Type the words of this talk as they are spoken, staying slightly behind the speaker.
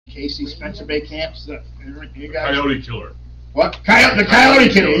Casey Spencer Bay camps? You guys? Coyote killer. What? The Coyote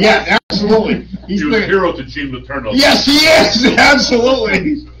Killer, yeah, absolutely. He was a hero to Gene Letourneau. Yes, he is,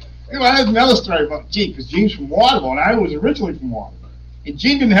 absolutely. You know, I had another story about Gene, because Gene's from Waterville, and I was originally from Waterville. And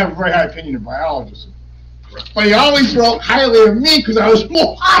Gene didn't have a very high opinion of biologists. But he always wrote highly of me because I was from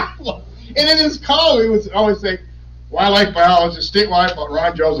Waterville. And in his column, he would always say, wildlife biologist, statewide, but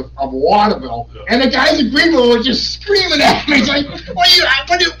Ron Joseph of Waterville. Yeah. And the guys in Greenville were just screaming at me. It's like, what do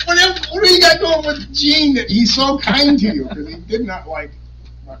you got going with Gene that he's so kind to you? Because he did not like,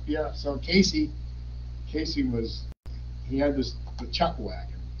 yeah, so Casey was, he had the chuck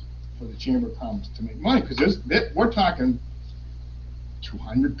wagon for the Chamber of Commerce to make money. Because we're talking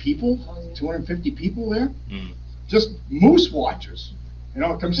 200 people, 250 people there, just moose watchers. You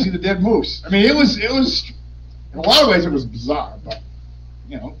know, come see the dead moose. I mean, it was, in a lot of ways it was bizarre, but,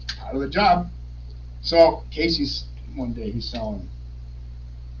 you know, part of the job. So Casey's, one day he's selling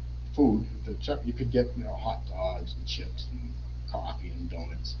food. You could get, you know, hot dogs and chips and coffee and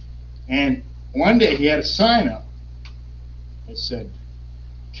donuts. And one day he had a sign up that said,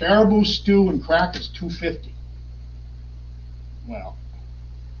 caribou stew and crackers, $2.50. Well,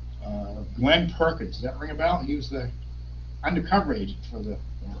 Glenn Perkins, does that ring a bell? He was the undercover agent for the,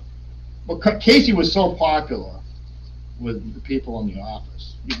 well, Casey was so popular with the people in the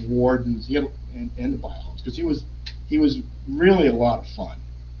office, the wardens, and the biologists, because he was really a lot of fun.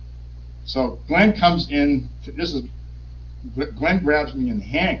 So Glenn comes in, Glenn grabs me in the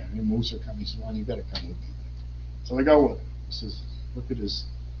hangar, and moose are coming, he says, well, you better come with me. So I go with him. He says, look at his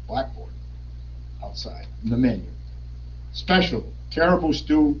blackboard outside, the menu. Special, caribou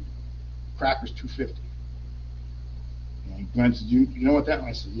stew, crackers, $2.50. And Glenn said, you know what that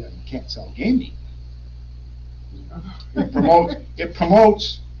means? I said, yeah, you can't sell game meat. It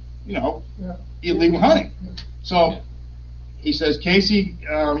promotes, you know, illegal hunting. So he says, Casey,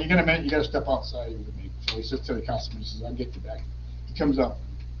 you gotta step outside with me. So he says to the customer, he says, I'll get you back. He comes up.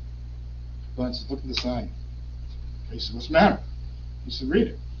 Glenn says, look at the sign. He said, what's the matter? He said, read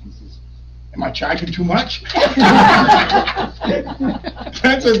it. He says, am I charging too much?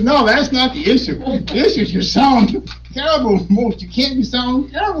 Glenn says, no, that's not the issue. The issue is you're selling caribou moose. You can't be selling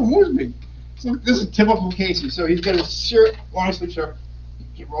caribou moose meat. So this is typical Casey. So he's got his shirt, long sleeve shirt.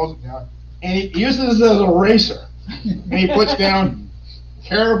 He rolls it down, and he uses it as a eraser. And he puts down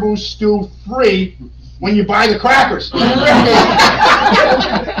caribou stew free when you buy the crackers. Glenn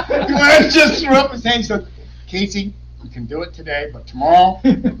just threw up his hand and said, Casey, you can do it today, but tomorrow,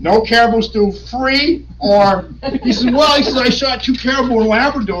 no caribou stew free. Or he says, well, I shot 2 caribou in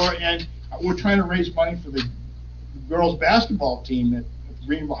Labrador, and we're trying to raise money for the girls' basketball team at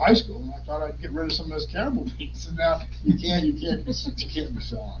Greenville High School, and I thought I'd get rid of some of those caribou meat. So now you can't be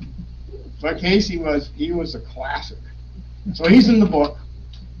selling. But Casey was a classic. So he's in the book.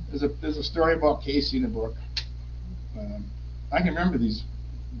 There's a story about Casey in the book. I can remember these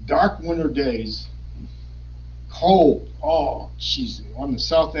dark winter days, cold. Oh, jeez, on the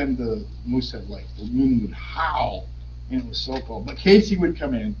south end of Moosehead Lake, the wind would howl, and it was so cold. But Casey would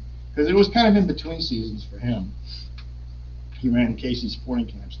come in because it was kind of in between seasons for him. He ran Casey's sporting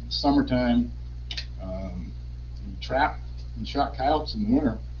camps in the summertime, and trapped and shot coyotes in the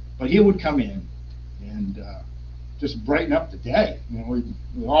winter. But he would come in and just brighten up the day. You know,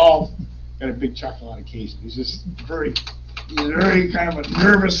 we all got a big chuckle out of Casey. He's just very kind of a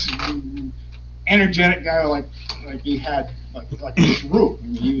nervous, energetic guy, like he had like this root. I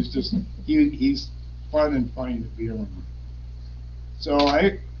mean, he was just he's fun and funny to be around. So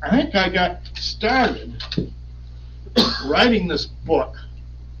I think I got started writing this book.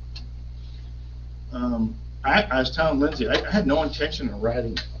 I was telling Lindsay, I had no intention of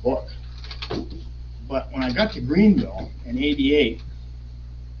writing a book. But when I got to Greenville in '88,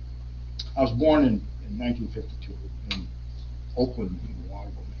 I was born in 1952 in Oakland,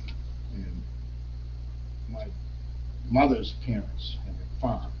 Waterville, Maine. And my mother's parents had a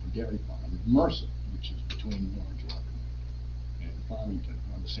farm, a dairy farm, in Mercer, which is between Orange Walk and Farmington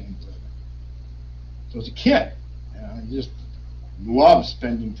on the same river. So as a kid, I just loved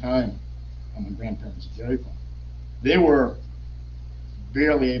spending time on my grandparents' dairy farm. They were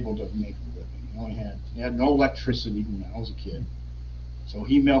barely able to make a living. They had no electricity when I was a kid. So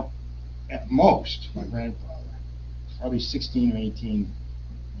he milked, at most, my grandfather, probably 16 or 18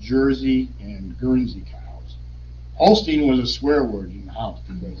 Jersey and Guernsey cows. Holstein was a swear word in the house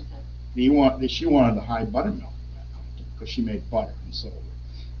because she wanted the high buttermilk because she made butter and sold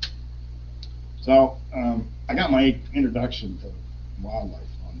it. So I got my introduction to wildlife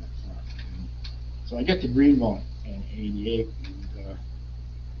on that farm. So I get to Greenville in '88,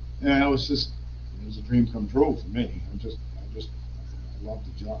 and it was a dream come true for me. I loved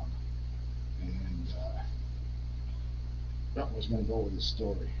the job. And I was going to go with this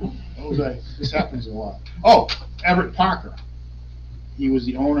story. This happens a lot. Oh, Everett Parker. He was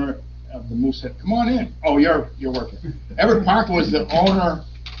the owner of the Moosehead. Come on in. Oh, you're working. Everett Parker was the owner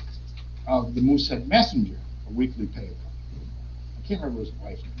of the Moosehead Messenger, a weekly paper. I can't remember his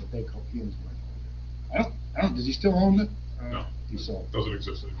wife's name, but they called him. I don't. Does he still own it? No. He sold. Doesn't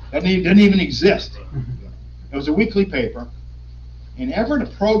exist anymore. Didn't even exist. Right. It was a weekly paper, and Everett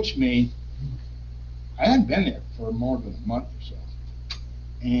approached me. I hadn't been there for more than a month or so,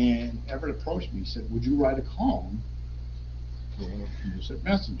 and Everett approached me. He said, "Would you write a column for Moosehead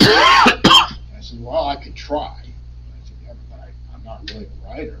Messenger?" I said, "Well, I could try." I said, "Yeah, but I'm not really a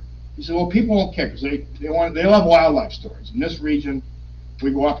writer." He said, "Well, people don't care because they love wildlife stories. In this region,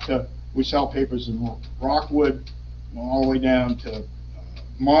 we sell papers in Rockwood, all the way down to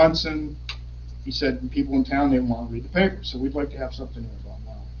Monson." He said, people in town, they want to read the paper, so we'd like to have something there about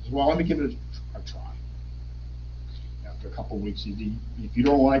wildlife. I said, well, let me give it a try. After a couple of weeks, if you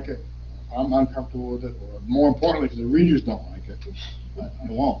don't like it, I'm uncomfortable with it, or more importantly, if the readers don't like it, I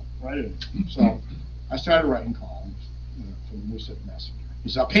won't write it. So I started writing columns for the Moosehead Messenger. He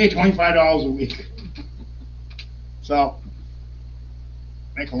said, I'll pay you $25 a week. So,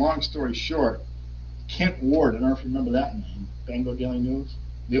 make a long story short, Kent Ward, I don't know if you remember that name, Bangor Daily News.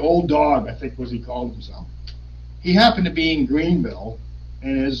 The old dog, I think was he called himself. He happened to be in Greenville,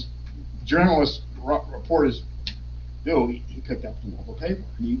 and as journalists, reporters do, he picked up the local paper,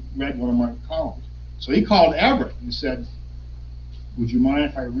 and he read one of my columns. So he called Everett and said, would you mind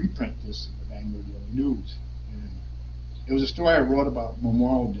if I reprint this in the Bangor Daily News? And it was a story I wrote about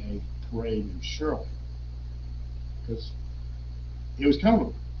Memorial Day parade in Shirley, because it was kind of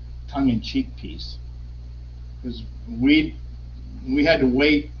a tongue-in-cheek piece, because we had to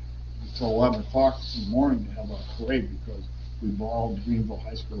wait until 11 o'clock in the morning to have our parade because we borrowed Greenville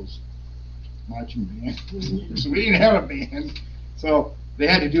High School's marching band. So we didn't have a band. So they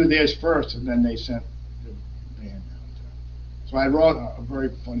had to do theirs first, and then they sent the band down. So I wrote a very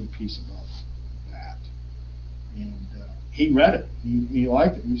funny piece about that. And he read it. He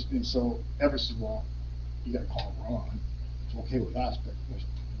liked it. And so Everett said, well, you got to call Ron. It's okay with us, but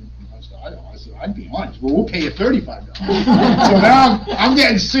I said, I'd be honest. Well, we'll pay you $35. So now I'm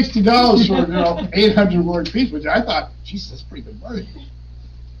getting $60 for 800-word piece, which I thought, geez, that's pretty good money.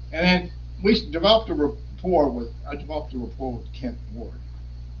 And then we developed a rapport with Kent Ward,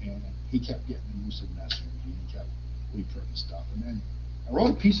 and he kept getting the Moosehead Messenger, and he kept reprinting stuff. And then I wrote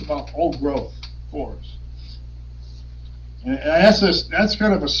a piece about old growth forests. And that's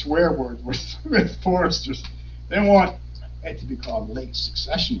kind of a swear word with foresters. They want it to be called late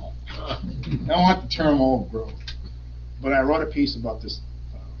successional. I don't want the term old growth. But I wrote a piece about this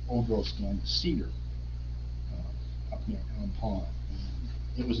old growth stand, cedar, up near Elm Pond.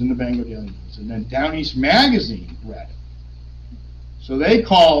 And it was in the Bangor Daily News. And then Down East Magazine read it. So they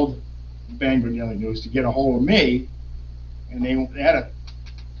called the Bangor Daily News to get a hold of me, and they had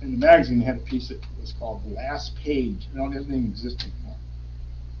in the magazine, they had a piece that was called The Last Page. It doesn't even exist anymore.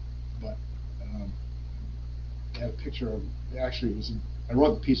 But they had a picture of, actually, I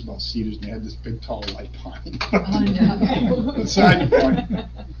wrote the piece about cedars, and they had this big, tall, white pine. The side point.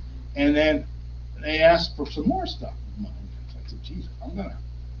 And then they asked for some more stuff of mine. I said, geez, I'm gonna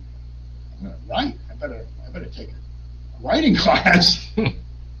write. I better take a writing class.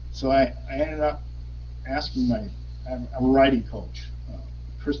 So I ended up asking I'm a writing coach,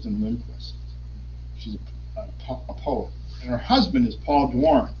 Kristen Lindquist. She's a poet. And her husband is Paul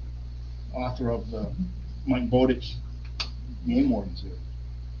Doran, author of the Mike Bowditch Game Wardens here.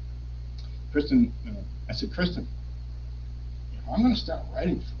 Kristen, I said, Kristen, if I'm going to start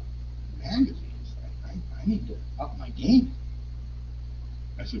writing for magazines, I need to up my game.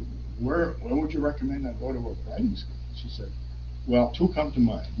 I said, where would you recommend I go to a writing school? She said, well, two come to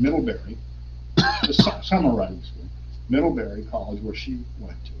mind. Middlebury, the summer writing school. Middlebury College, where she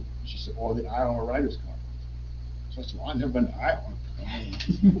went to. She said, or the Iowa Writers Conference. So I said, well, I've never been to Iowa.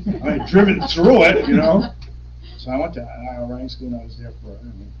 I had driven through it, So I went to Iowa Writing School, and I was there for,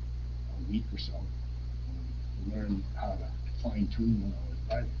 a week or so. I learned how to fine-tune when I was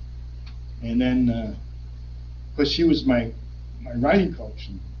writing. And then, because she was my writing coach,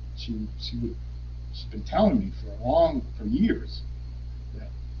 and she's been telling me for years that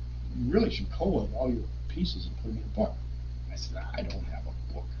you really should collate all your pieces and put them in a book. I said, I don't have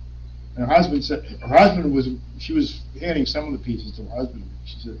a book. And she was handing some of the pieces to her husband.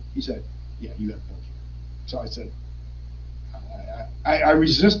 He said, yeah, you got a book here. So I said, I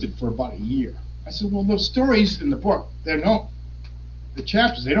resisted for about a year. I said, well, those stories in the book, they're known. the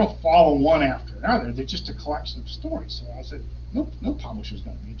chapters, they don't follow one after another. They're just a collection of stories. So I said, no publisher's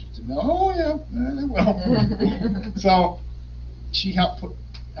going to be interested. No, oh yeah, they will. So she helped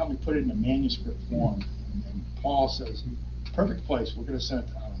me put it in a manuscript form. And Paul says, perfect place. We're going to send it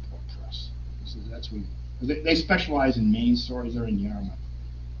to Allenport Press. He says that's where they specialize in Maine stories. They're in Yarmouth.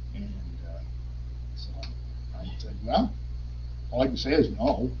 And so I said, well, all I can say is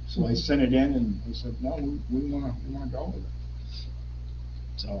no. So I sent it in, and they said, no, we want to go with it.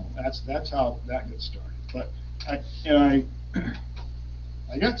 So that's how that gets started. But I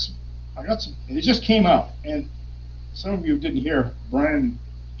got some. It just came out, and some of you didn't hear. Brian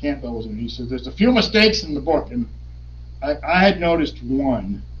Campbell was in. He said there's a few mistakes in the book, and I had noticed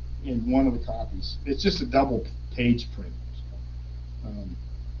one in one of the copies. It's just a double page print.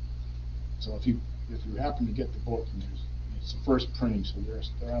 So if you happen to get the book, and it's the first printing, so there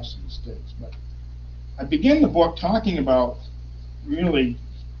are some mistakes. But I begin the book talking about really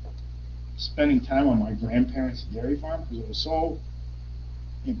spending time on my grandparents' dairy farm, because it was so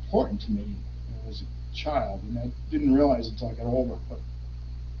important to me as a child, and I didn't realize until I got older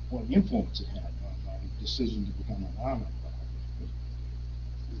what influence it had on my decision to become an almond biologist.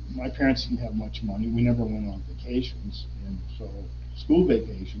 My parents didn't have much money. We never went on vacations, and so school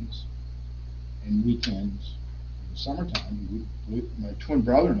vacations and weekends in the summertime, my twin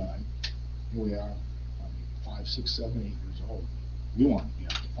brother and I, here we are, 5, 6, 7, 8 years old. We wanted to be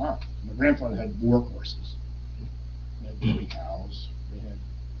on the farm. My grandfather had workhorses. They had dairy cows. They had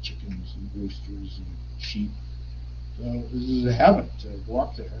chickens and roosters and sheep. So it was a heaven to go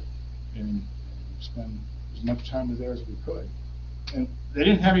up there and spend as much time there as we could. And they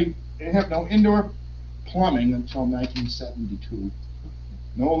didn't have no indoor plumbing until 1972.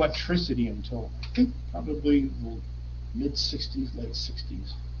 No electricity until I think probably the mid-60s, late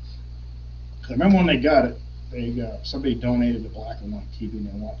 60s. I remember when they got it. Somebody donated a black and white TV, and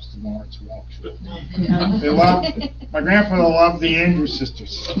they watched the Lawrence Welk show. My grandfather loved the Andrews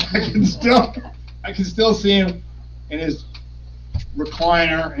Sisters. I can still see him in his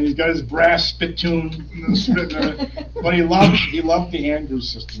recliner, and he's got his brass spittoon, but he loved the Andrews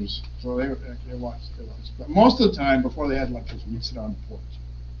Sisters. So they watched. But most of the time, before they had electricity, we'd sit on the porch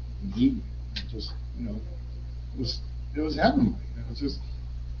and eat. Just it was heavenly. It was just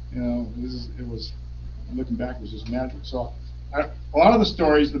it was. Looking back, it was just magic. So a lot of the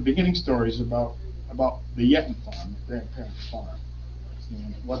stories, the beginning stories about the Yetton farm, my grandparents' farm,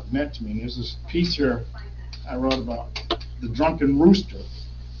 and what it meant to me. And there's this piece here I wrote about the drunken rooster.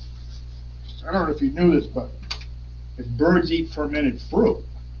 I don't know if you knew this, but if birds eat fermented fruit,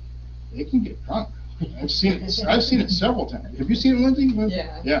 they can get drunk. I've seen it several times. Have you seen it, Lindsay?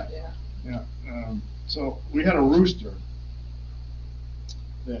 Yeah. So we had a rooster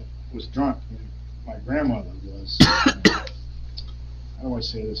that was drunk. My grandmother was, how do I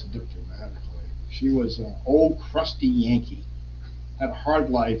say this diplomatically? She was an old, crusty Yankee, had a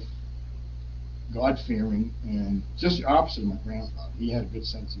hard life, God-fearing, and just the opposite of my grandfather. He had a good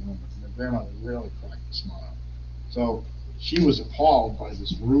sense of humor. My grandmother rarely cracked a smile. So she was appalled by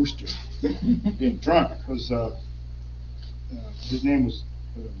this rooster being drunk, because his name was,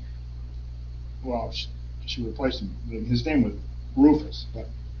 she replaced him. His name was Rufus, but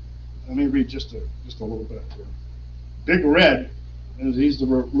let me read just a little bit here. Big Red, and he's the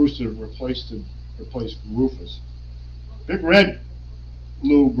rooster replaced Rufus. Big Red,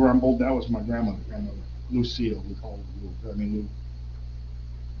 Lou grumbled. That was my grandmother, Lucille. We called her Lou.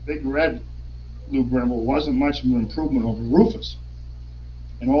 Big Red, Lou grumbled, wasn't much of an improvement over Rufus,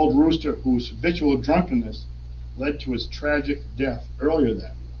 an old rooster whose habitual drunkenness led to his tragic death earlier that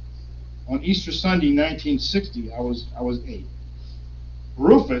year. On Easter Sunday, 1960, I was 8.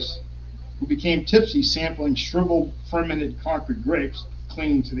 Rufus, who became tipsy sampling shriveled, fermented Concord grapes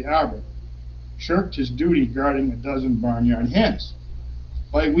clinging to the arbor, shirked his duty guarding a dozen barnyard hens.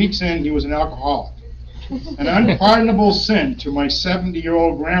 By week's end, he was an alcoholic. An unpardonable sin to my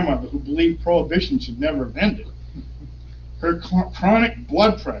 70-year-old grandmother, who believed prohibition should never have ended. Her chronic high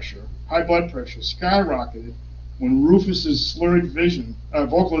blood pressure, skyrocketed when Rufus's slurred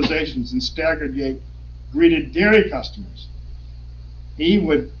vocalizations and staggered gait greeted dairy customers. He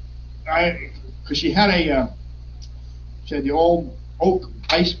would, because she had the old oak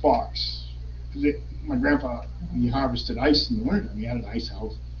ice box. My grandpa, he harvested ice in the winter. He had an ice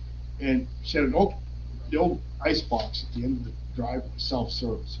house, and she had the old ice box at the end of the driveway,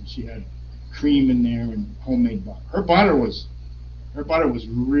 self-service, and she had cream in there and homemade butter. Her butter was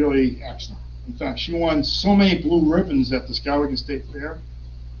really excellent. In fact, she won so many blue ribbons at the Skowhegan State Fair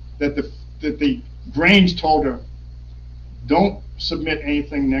that the Grange told her, don't submit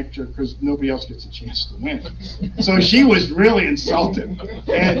anything next year because nobody else gets a chance to win. So she was really insulted,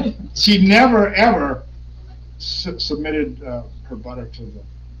 and she never ever submitted her butter to the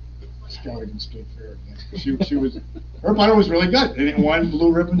Skeleton State Fair again. She was, her butter was really good, and it won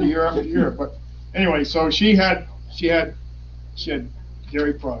blue ribbon year after year. But anyway, so she had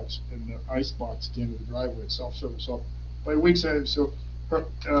dairy products in the ice box at the end of the driveway, self-service. So by weeks, so her,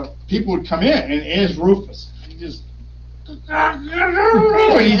 people would come in, and as Rufus, he just he'd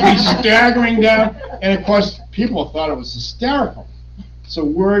be staggering down, and of course, people thought it was hysterical. So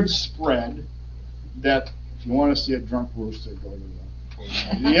word spread that if you want to see a drunk rooster, go to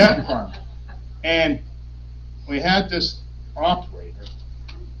the egg farm. And we had this operator,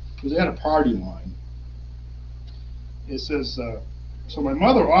 because they had a party line. It says, so my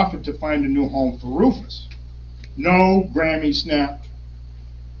mother offered to find a new home for Rufus. No, Grammy snapped.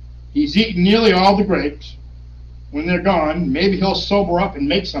 He's eaten nearly all the grapes. When they're gone, maybe he'll sober up and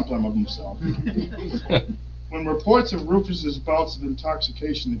make something of himself. When reports of Rufus's bouts of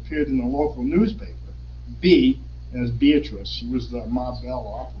intoxication appeared in the local newspaper, B, as Beatrice, she was the Ma Bell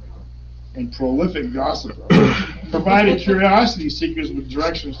operator, and prolific gossiper, provided curiosity seekers with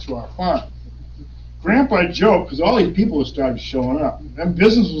directions to our farm. Grandpa joked, because all these people started showing up, and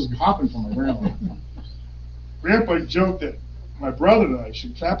business was hopping for my grandma. Grandpa joked that my brother and I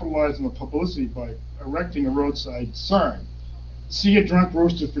should capitalize on the publicity by erecting a roadside sign. See a drunk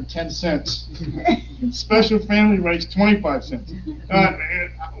rooster for 10 cents. Special family rates 25 cents.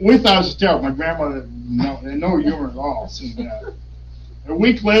 We thought it was hysterical. My grandmother had no humor at all seeing that. A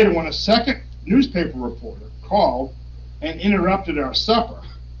week later, when a second newspaper reporter called and interrupted our supper,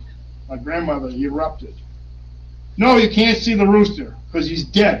 my grandmother erupted. No, you can't see the rooster, because he's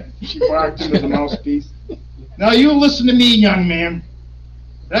dead. She barked into the mouthpiece. Now you listen to me, young man.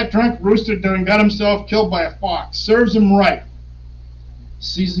 That drunk rooster done got himself killed by a fox. Serves him right.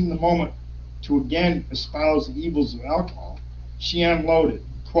 Seizing the moment to again espouse the evils of alcohol, she unloaded,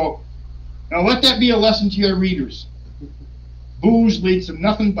 quote, now let that be a lesson to your readers. Booze leads to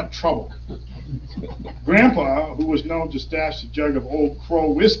nothing but trouble. Grandpa, who was known to stash a jug of Old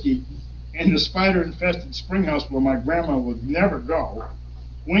Crow whiskey in the spider-infested spring house where my grandma would never go,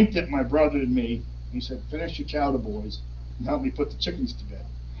 winked at my brother and me. He said, finish your chowder, boys, and help me put the chickens to bed.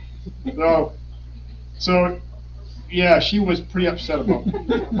 So yeah, she was pretty upset about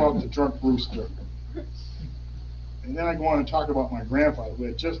the drunk rooster. And then I go on and talk about my grandfather, who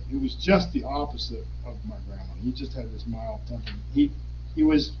he was just the opposite of my grandma. He just had this mild temper. He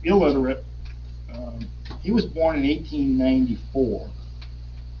was illiterate. He was born in 1894,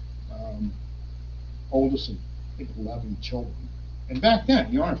 oldest of, I think, 11 children. And back then,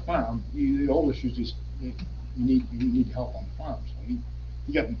 you're on a farm, the oldest usually you need help on the farm. So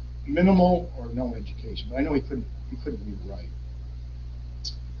he got minimal or no education, but I know he couldn't read or write.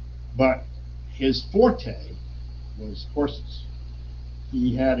 But his forte was horses.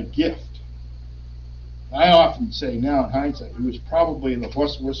 He had a gift. I often say now, in hindsight, he was probably the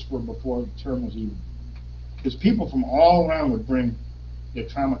horse whisperer before the term was even. Because people from all around would bring their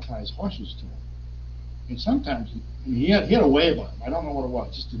traumatized horses to him. And sometimes he had a way about him. I don't know what it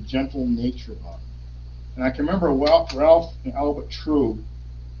was, just a gentle nature about him. And I can remember Ralph and Albert True,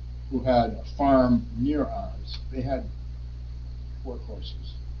 who had a farm near ours. They had work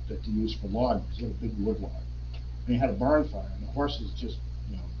horses that they used for logging, because they had a big wood log. And they had a barn fire, and the horses just,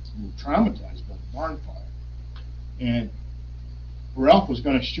 were traumatized by the barn fire. And Ralph was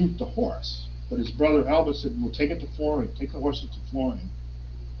going to shoot the horse, but his brother Albert said, we'll take it to Flooring, take the horses to Flooring,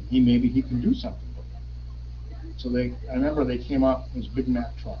 and maybe he can do something with them. So I remember they came up in this big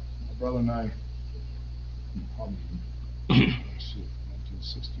Mack truck. My brother and I, probably, let's see,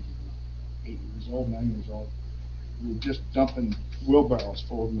 1960, 8 years old, 9 years old. We were just dumping wheelbarrows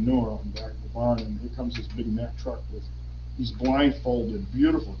full of manure out in the back of the barn, and here comes this big Mack truck with these blindfolded,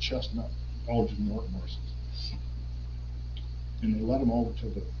 beautiful chestnut Belgian Norton horses. And they led them over to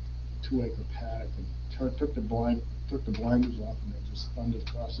the 2-acre paddock and took the blinders off, and they just thundered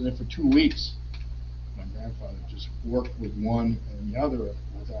across. And then for 2 weeks, my grandfather just worked with one and the other with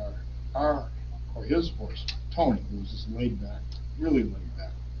his horse, Tony, who was just laid back, really laid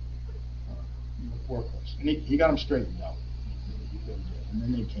back, work horse. And he got them straightened out. And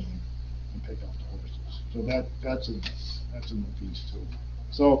then they came and picked up the horses. So that's in the piece too.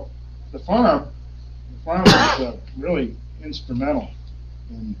 So the farm was really instrumental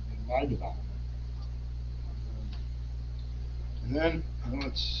in my development. And then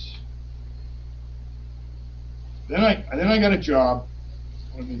I got a job.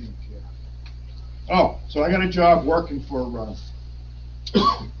 Let me think here. Oh, so I got a job working for.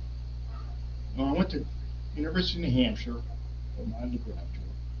 I went to University of New Hampshire for my undergraduate.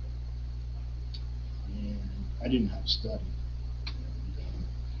 And I didn't have to study. And,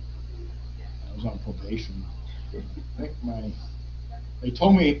 I was on probation. I think they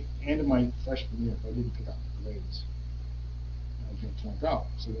told me end of my freshman year if I didn't pick up grades, I was going to flunk out.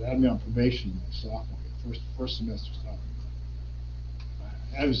 So they had me on probation my sophomore year, first semester sophomore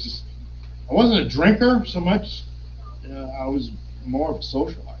year. I wasn't a drinker so much. I was more of a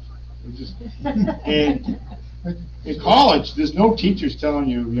socializer. And in college, there's no teachers telling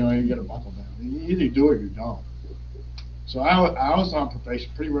you, you got to buckle down. You either do it or you don't. So I was on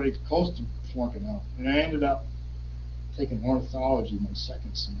probation, pretty ready, close to flunking out, and I ended up taking ornithology my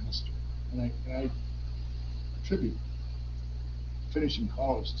second semester. And I attribute finishing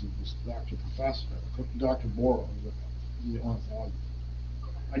college to this professor, Dr. Borrow, the ornithology.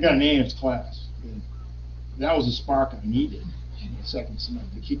 I got an A in his class, and that was the spark I needed in the second semester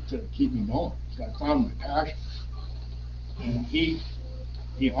to keep me going. So I found my passion, and he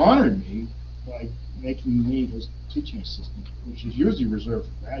honored me by making me his teaching assistant, which is usually reserved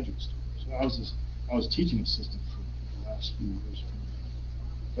for graduate students. So I was teaching assistant for the last few years.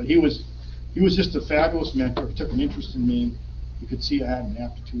 But he was just a fabulous mentor. He took an interest in me. You could see I had an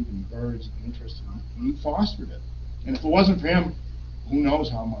aptitude in birds and interest in me, and he fostered it. And if it wasn't for him, who knows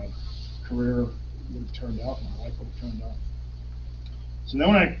how my career would have turned out, my life would have turned out. So then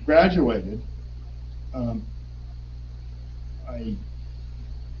when I graduated,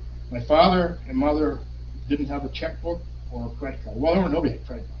 my father and mother didn't have a checkbook or a credit card. Well, nobody had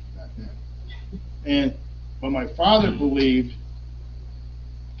credit cards back then. But my father believed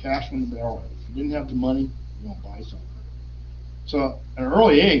cash from the barrel. If you didn't have the money, you don't buy something. So at an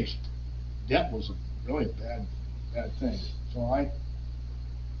early age, debt was really a bad thing. So I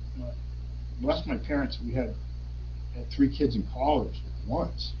blessed my parents. We had 3 kids in college at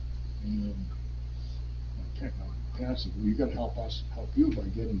once. And my parents said, well, you got to help us help you by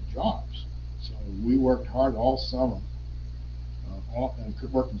getting jobs. So we worked hard all summer and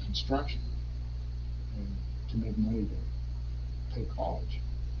could work in construction to make money to pay college.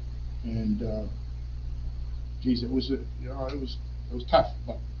 And geez, it was tough,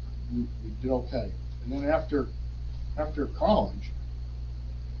 but we did okay. And then after college,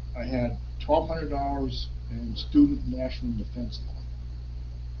 I had $1,200 in student national defense loan.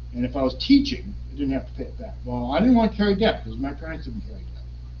 And if I was teaching, I didn't have to pay it back. Well, I didn't want to carry debt because my parents didn't carry debt.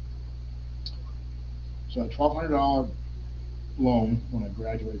 So I had a $1,200 loan when I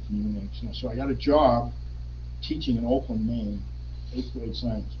graduated from UNH. So I got a job teaching in Oakland, Maine, 8th grade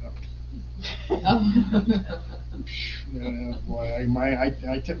science. Boy,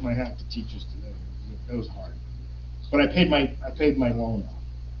 I tip my hat to teachers today. It was hard, but I paid my loan off,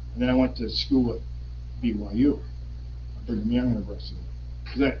 and then I went to school at BYU, Brigham Young University.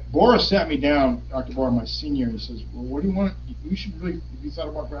 Boris sat me down, Dr. Boris, my senior, and he says, "Well, what do you want? You should really. Have you thought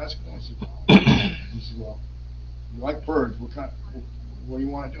about grad school?" I said, "No." He said, "Well, you like birds. What do you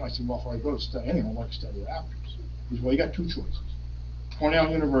want to do?" I said, "Well, if I go to study anything, I'd like to study raptors." He said, "Well, you got 2 choices: Cornell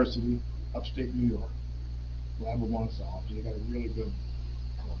University, upstate New York, lab of ornithology. They got a really good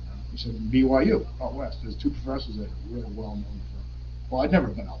program." He said, "BYU, out west. There's 2 professors that are really well known for." Well, I'd never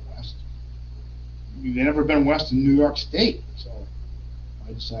been out west. They'd never been west in New York State, so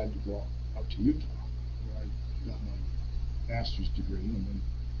I decided to go up to Utah, where I got my master's degree.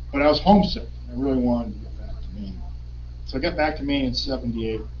 But I was homesick. I really wanted to get back to Maine. So I got back to Maine in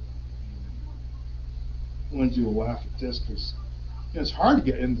 '78. Lindsay will laugh at this because it's hard to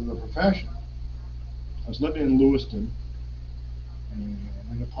get into the profession. I was living in Lewiston in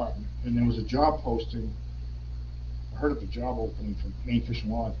an apartment, and there was a job posting. I heard of a job opening for Maine Fish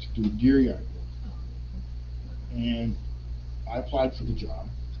and Wildlife to do deer yard work. And I applied for the job,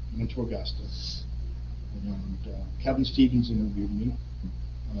 went to Augusta, and Kevin Stevens interviewed me.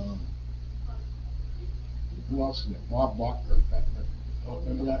 Who else is there? Bob Bacher.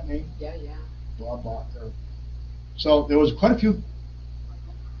 Remember that name? Yeah. Bob Bacher. So there was quite a few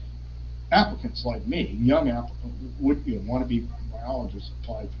applicants like me, young applicants, would want to be biologists,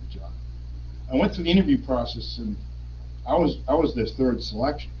 applied for the job. I went through the interview process, and I was their 3rd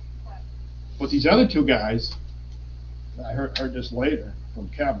selection. But these other 2 guys, I heard this later from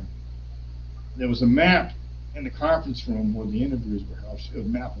Kevin. There was a map in the conference room where the interviews were held. It was a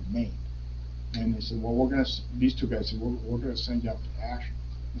map of Maine, and they said, "Well, these 2 guys said, we're going to send you up to Ashland."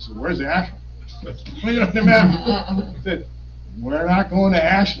 I said, "Where's Ashland?" Look at the map. I said, "We're not going to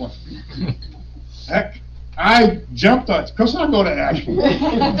Ashland." Heck, I jumped on it. Of course I'll go to Ashland.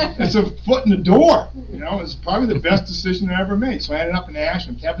 It's a foot in the door. It's probably the best decision I ever made. So I ended up in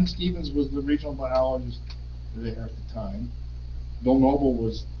Ashland. Kevin Stevens was the regional biologist there at the time. Bill Noble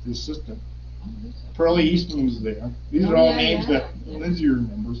was the assistant. Pearlie Eastman was there. These are all names that Lindsay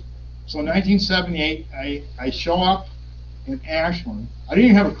remembers. So in 1978, I show up in Ashland. I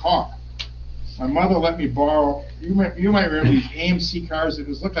didn't even have a car. My mother let me borrow, you might remember these AMC cars that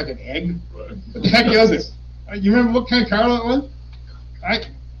looked like an egg. Right. What the heck is it? You remember what kind of car that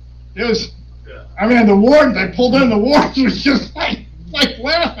was? I mean, the wardens, I pulled in, the wardens was just like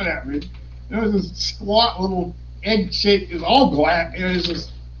laughing at me. It was this squat little egg-shaped, it was all glass. It was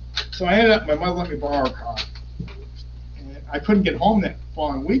just, so I ended up, my mother let me borrow a car. And I couldn't get home that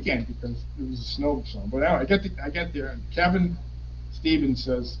following weekend because it was a snowstorm. But anyway, I get there, and Kevin Stevens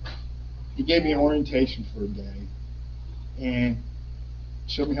says, he gave me an orientation for a day and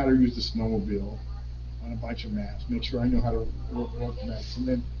showed me how to use the snowmobile on a bunch of maps, make sure I knew how to work the maps. And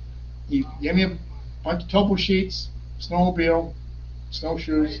then he gave me a bunch of topo sheets, snowmobile,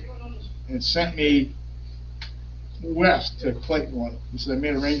 snowshoes, and sent me west to Clayton Lake. He said, I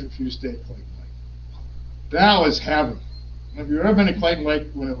made an arrangement for you to stay at Clayton Lake. That was heaven. Have you ever been to Clayton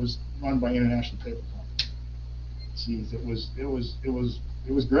Lake when it was run by International Paper Company? Jeez, it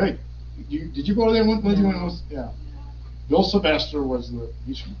was great. Did you go there when it was? Yeah. Bill Sylvester was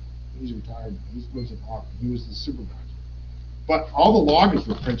he's retired. He lives in Auckland. He was the supervisor. But all the loggers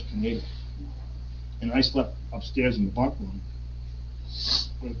were French Canadian, and I slept upstairs in the bunk room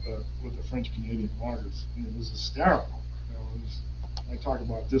with the French Canadian loggers, and it was hysterical. You know, I talk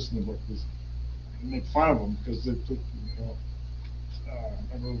about this in the book because I make fun of them because they took. I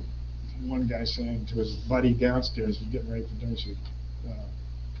remember one guy saying to his buddy downstairs, he was getting ready for dinner, he said,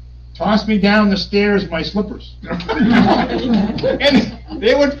 toss me down the stairs, my slippers. And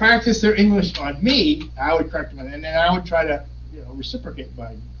they would practice their English on me. I would correct them, and then I would try to, reciprocate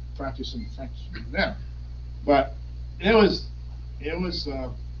by practicing French with them. But it was. I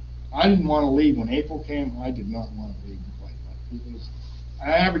didn't want to leave when April came. I did not want to leave.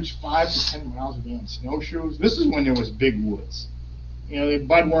 I averaged 5 to 10 miles a day on snowshoes. This is when there was big woods. The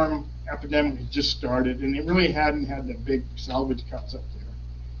budworm epidemic had just started, and they really hadn't had the big salvage cuts up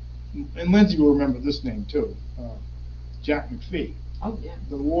there. And Lindsay will remember this name too, Jack McPhee,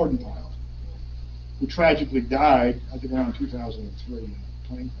 the warden pilot, who tragically died, I think around 2003 in a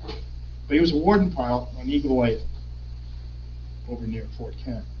plane crash. But he was a warden pilot on Eagle Lake over near Fort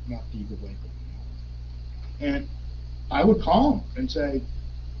Kent, not the Eagle Lake. And I would call him and say,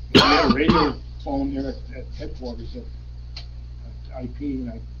 we had a radio phone there at headquarters at IP, and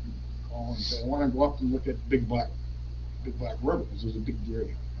I'd call and say, I want to go up and look at Big Black River, because there's a big deer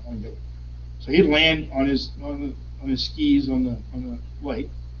here. I want to do it. So he'd land on his skis on the lake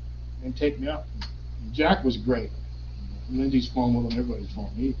and take me up. And Jack was great. Lindsay's phone with him, everybody's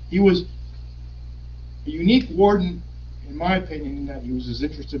phone. He was a unique warden, in my opinion, in that he was as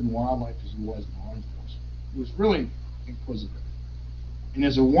interested in wildlife as he was in law enforcement. He was really inquisitive. And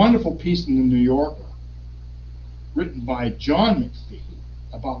there's a wonderful piece in the New Yorker written by John McPhee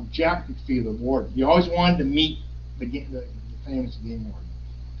about Jack McPhee, the warden. He always wanted to meet the famous game warden.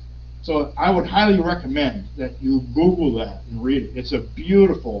 So I would highly recommend that you Google that and read it. It's a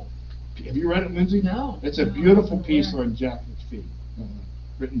beautiful. Have you read it, Lindsay? No. It's a beautiful piece on Jack McPhee,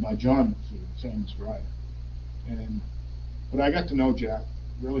 written by John McPhee, a famous writer. But I got to know Jack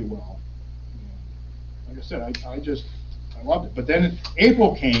really well. Like I said, I loved it. But then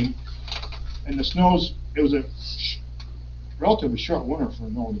April came, and the snows. It was a relatively short winter for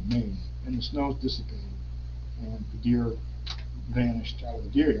northern Maine, and the snows dissipated, and the deer vanished out of the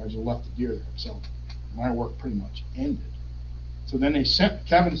deer yards. They left the deer there, so my work pretty much ended. So then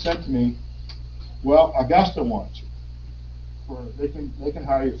Kevin said to me, "Well, Augusta wants you. They can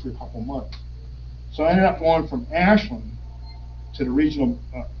hire you for a couple months." So I ended up going from Ashland to the regional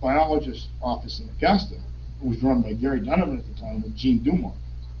biologist office in Augusta, who was run by Gary Donovan at the time with Gene Dumont.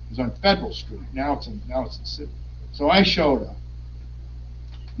 It was on Federal Street. Now it's in the city. So I showed up.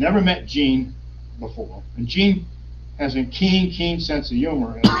 Never met Gene before, and Gene has a keen sense of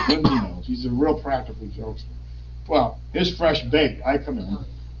humor, as Lindsay knows. He's a real practical jokester. Well, his fresh baked. I come in.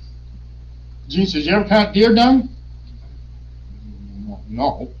 Gene says, "You ever count deer dung?"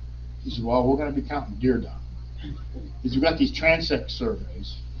 No. He said, "Well, we're going to be counting deer dung. Because we've got these transect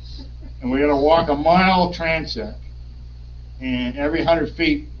surveys, and we got to walk a mile transect, and every 100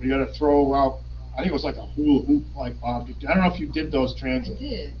 feet we got to throw out, I think it was like a hula hoop like object. I don't know if you did those transects." I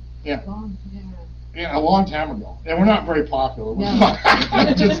did. Yeah. Yeah. A long time ago. And we're not very popular. No.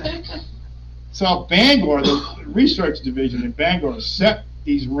 So Bangor, the research division in Bangor, set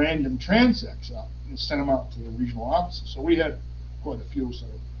these random transects up and sent them out to the regional offices. So we had quite a few. So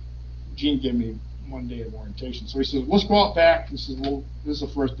Gene gave me one day of orientation. So he says, "Let's go out back." He says, "Well, this is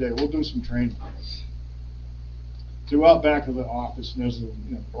the first day. We'll do some training." So we're out back of the office, and there's a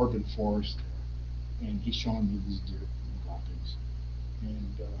urban forest, and he's showing me these deer droppings.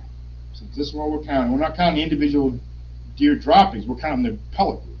 And so this is what we're counting. We're not counting individual deer droppings. We're counting the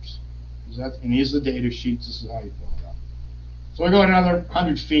pellet groups. And here's the data sheets. This is how you fill it out. So I go another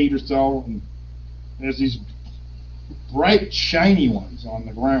 100 feet or so, and there's these bright, shiny ones on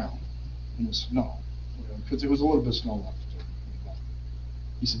the ground in the snow, because there was a little bit of snow left.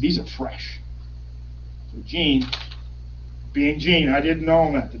 He said, these are fresh. So Gene, being Gene, I didn't know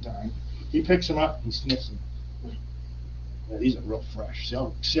him at the time, he picks them up, he sniffs them. Yeah, these are real fresh. See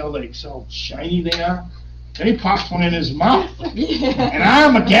how shiny they are? Then he pops one in his mouth, and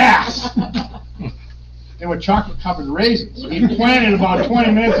I'm aghast. They were chocolate-covered raisins. He planted about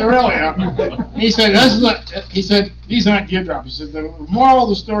 20 minutes earlier. He said, these aren't deer drops. He said, the moral of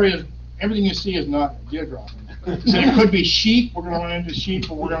the story is everything you see is not deer dropping. He said, it could be sheep. We're going to run into sheep,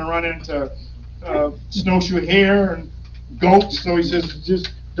 or we're going to run into snowshoe hare and goats. So he says,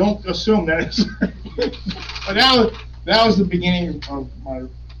 just don't assume that it's... But that was the beginning of my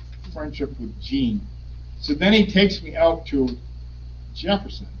friendship with Gene. So then he takes me out to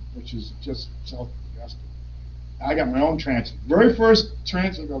Jefferson, which is just south of Augusta. I got my own transit. Very first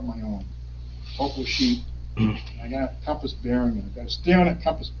transit of my own. Focal sheet. I got a compass bearing, and I got to stay on that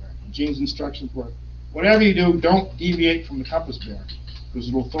compass bearing. Gene's instructions were, whatever you do, don't deviate from the compass bearing, because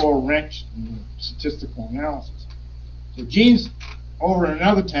it'll throw a wrench in the statistical analysis. So Gene's over in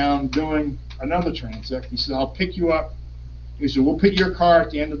another town doing another transect. He said, I'll pick you up. He said, we'll put your car at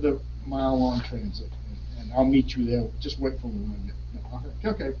the end of the mile-long transit, and I'll meet you there. Just wait for me.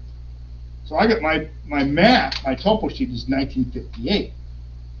 Okay. So I got my map, my topo sheet is 1958.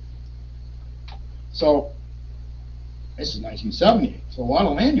 So this is 1978. So a lot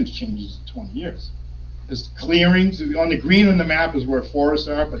of land use changes in 20 years. There's clearings. On the green on the map is where forests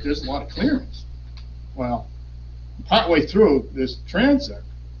are, but there's a lot of clearings. Well, partway through this transect,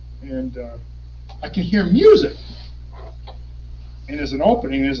 and I can hear music. And there's an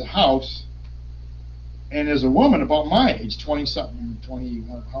opening, there's a house, and there's a woman about my age, 20-something,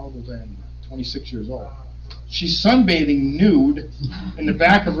 how old was I? 26 years old. She's sunbathing nude in the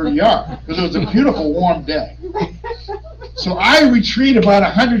back of her yard, because it was a beautiful warm day. So I retreat about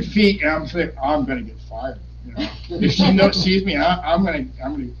 100 feet, and I'm thinking, I'm going to get fired. If she sees me, I'm going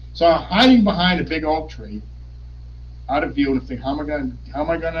to. So I'm hiding behind a big oak tree, out of view, and I think, how am I going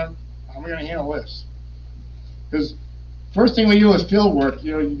to handle this? Because first thing we do is field work.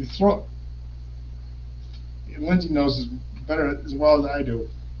 You throw. Lindsay knows this better as well as I do.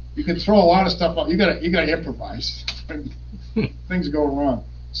 You can throw a lot of stuff up. You got to improvise. Things go wrong.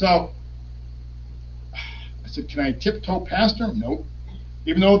 So I said, "Can I tiptoe past her?" Nope.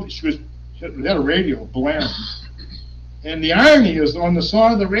 Even though she had a radio blaring. And the irony is, on the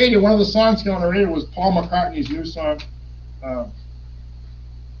song of the radio, one of the songs on the radio was Paul McCartney's new song.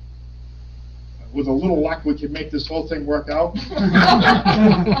 With a little luck, we could make this whole thing work out.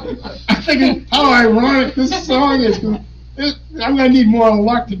 I'm thinking, how ironic this song is. I'm going to need more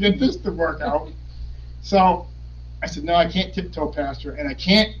luck to get this to work out. So I said, no, I can't tiptoe past her, and I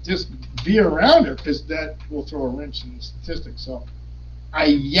can't just veer around her, because that will throw a wrench in the statistics. So I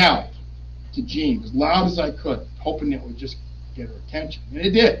yelled to Jean as loud as I could, hoping it would just get her attention. And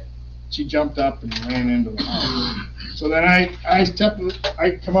it did. She jumped up and ran into the house. So then I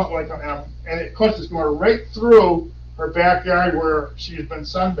come up like, and of course it's going right through her backyard where she has been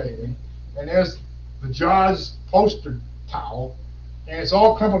sunbathing. And there's the Jaws poster towel, and it's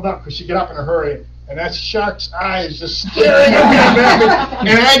all crumpled up because she got up in a hurry, and that shark's eye is just staring at me,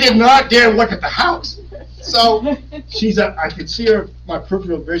 and I did not dare look at the house. So she's up, I could see her, my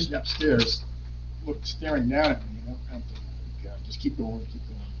peripheral vision upstairs, staring down at me. I'm thinking, oh God, just keep going.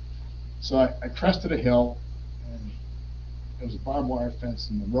 So I crested a hill, and there was a barbed wire fence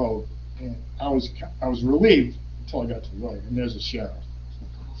in the road, and I was relieved until I got to the road, and there's a sheriff.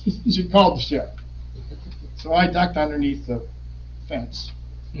 She called the sheriff. So I ducked underneath the fence,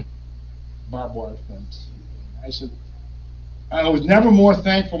 barbed wire fence. I said, I was never more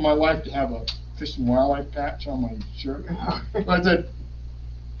thankful in my life to have a Fish and Wildlife patch on my shirt. But I said,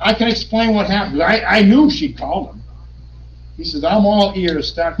 I can explain what happened. I knew she called him. He says, I'm all ears,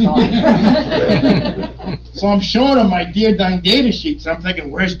 start talking. So I'm showing him my Deer Dung data sheets. I'm thinking,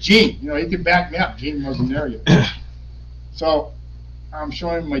 where's Gene? He could back me up. Gene wasn't there yet. So I'm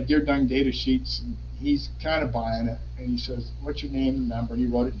showing him my Deer Dung data sheets, and he's kind of buying it. And he says, what's your name and number? He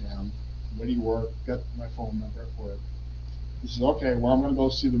wrote it down. Where do you work? Got my phone number for it. He says, okay, well, I'm going to go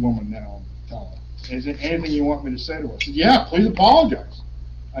see the woman now and tell her. Is there anything you want me to say to her? I said, yeah, please apologize.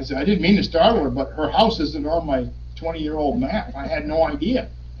 I said, I didn't mean to startle her, but her house isn't on my 20-year-old map. I had no idea.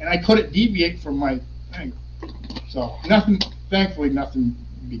 And I couldn't deviate from my thing. So nothing, thankfully, nothing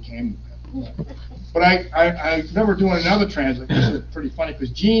became of it. But I remember doing another transit. This is pretty funny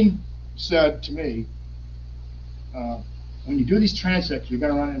because Gene said to me, when you do these transects, you're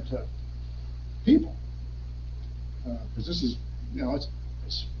going to run into people. Because this is, you know, it's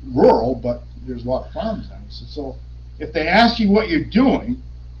rural, but there's a lot of farms on it. So if they ask you what you're doing,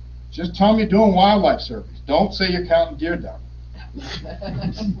 just tell them you're doing wildlife surveys. Don't say you're counting deer down.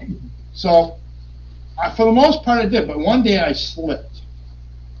 So, for the most part I did, but one day I slipped.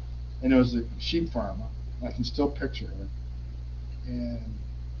 And it was a sheep farmer. I can still picture her. And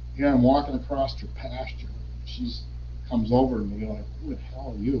here I'm walking across her pasture. She comes over to me like, who the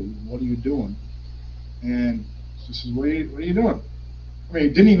hell are you? What are you doing? And she says, what are you doing? I mean,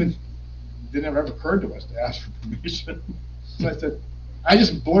 it didn't ever occur to us to ask for permission. So I said, I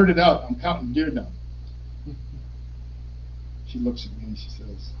just blurted out, I'm counting deer down. She looks at me and she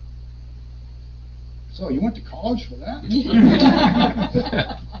says, so you went to college for that?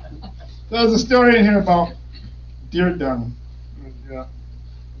 So there's a story in here about deer dung. Yeah,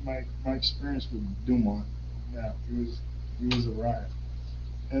 my experience with Dumont. Yeah, it was a riot.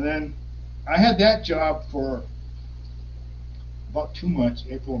 And then I had that job for about 2 months,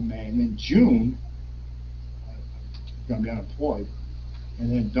 April and May, and then June, I'm going to be unemployed. And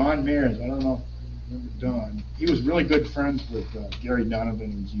then Don Mears, I don't know if you remember Don, he was really good friends with Gary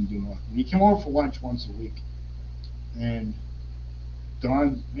Donovan and Gene Dumont. And he came over for lunch once a week. And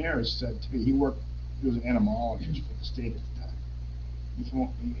Don Mears said to me, he was an entomologist for the state at the time.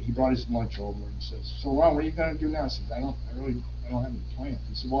 He brought his lunch over and he says, so Ron, what are you going to do now? I said, I don't have any plans.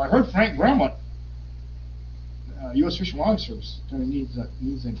 He said, well, I heard Frank Grumlett, U.S. Fish and Wildlife Service, needs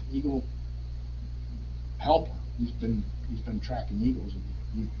an eagle helper. He's been tracking eagles and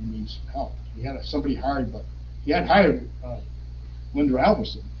he needs help. He had somebody hired, but he had hired Linda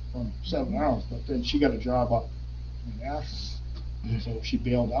Alverson from 7 Hours, but then she got a job up in Ashland. So she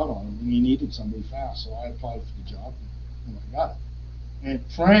bailed out on him, and he needed somebody fast. So I applied for the job, and I got it. And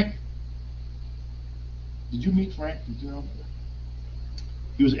Frank, did you meet Frank? Did you know?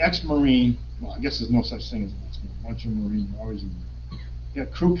 He was ex-Marine. Well, I guess there's no such thing as an ex-Marine. Once you're a Marine, you're always a Marine. He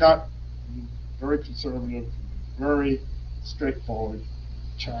had crew cut, very conservative, very straightforward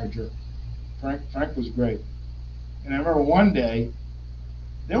charger. Frank was great. And I remember one day,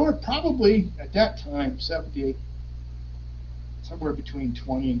 there were probably, at that time, 78, somewhere between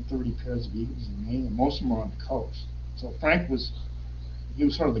 20 and 30 pairs of eagles in Maine, and most of them were on the coast. So Frank was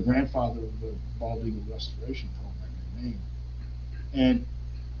sort of the grandfather of the bald eagle restoration program in Maine. And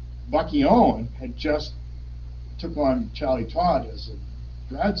Bucky Owen had just took on Charlie Todd as a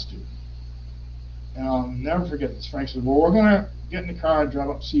grad student. And I'll never forget this. Frank said, well, we're going to get in the car and drive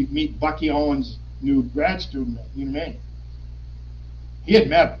up and meet Bucky Owen's new grad student at Maine. He had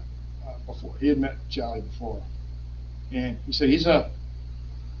met him before. He had met Charlie before. And he said, he's a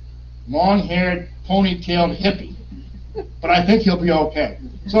long-haired, ponytailed hippie, but I think he'll be okay.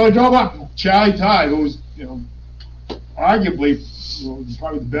 So I drove up Charlie Todd, who was, arguably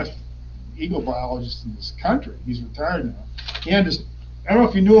probably the best eagle biologist in this country. He's retired now. He had this, I don't know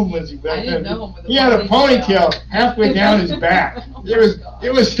if you knew him, Lindsay, back then. I didn't know him with a He had a ponytail halfway down his back.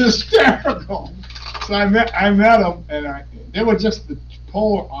 It was hysterical. So I met him, and they were just the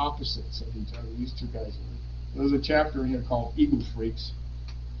polar opposites of each other, these two guys. There's a chapter in here called Eagle Freaks,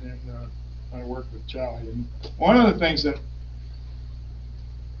 and I worked with Charlie. And one of the things that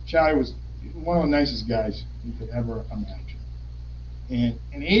Charlie was one of the nicest guys you could ever imagine. And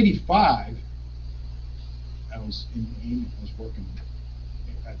in '85, I was in Maine. I was working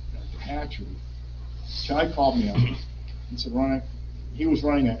at the hatchery. Charlie called me up and said, "Ron," he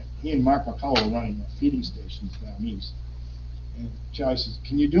and Mark McCullough were running feeding stations down east. And Charlie says,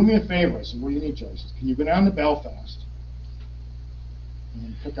 "Can you do me a favor?" I said, "What do you need, Charlie?" He says, "Can you go down to Belfast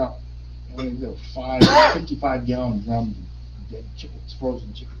and pick up 55-gallon drums of dead chickens,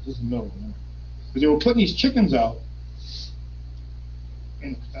 frozen chickens, this is the middle of winter." Because they were putting these chickens out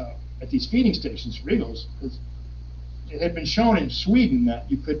at these feeding stations for eagles, because it had been shown in Sweden that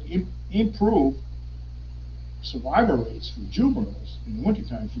you could improve survival rates for juveniles in the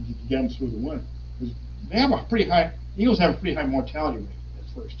wintertime if you could get them through the winter. Because they have a pretty high, eagles have a pretty high mortality rate that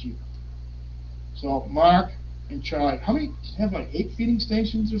first year. So Mark and Charlie, how many have, like 8 feeding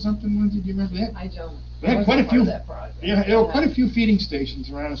stations or something, Lindsay? Do you remember that? I don't. They had quite a few. Yeah, there were quite a few feeding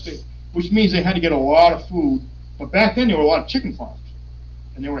stations around the state, which means they had to get a lot of food. But back then there were a lot of chicken farms,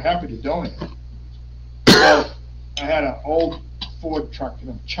 and they were happy to donate. So I had an old Ford truck, and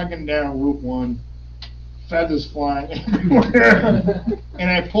I'm chugging down Route 1, feathers flying everywhere, and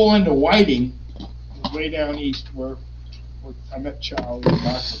I pull into Whiting, way down east, where I met Charlie and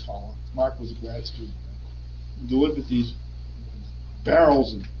Mark McCullough. Mark was a grad student. delivered these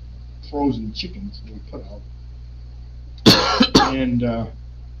barrels of frozen chickens that we put out. And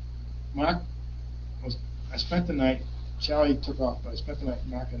Mark I spent the night, Charlie took off, but I spent the night,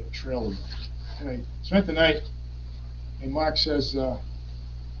 Mark had a trailer with him. And I spent the night, and Mark says,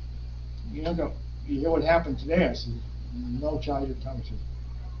 you hear what happened today? I said, no, Charlie didn't tell me.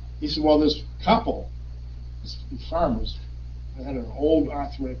 He said, well, this couple, these farmers, they had an old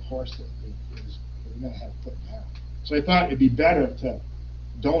arthritic horse that they were going to have put down. So I thought it'd be better to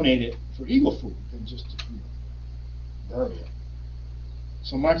donate it for eagle food than just to bury it.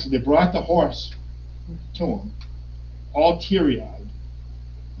 So Mark said they brought the horse to him, all teary-eyed,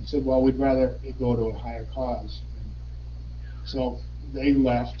 and said, well, we'd rather it go to a higher cause. And so they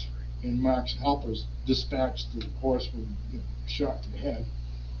left, and Mark's helpers dispatched the horse with shot to the head.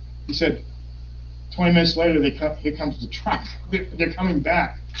 He said, 20 minutes later, here comes the truck. They're coming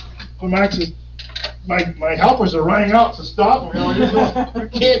back. So Mark says, my helpers are running out to stop him. You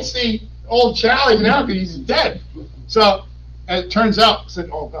can't see old Charlie now because he's dead. So as it turns out, I said,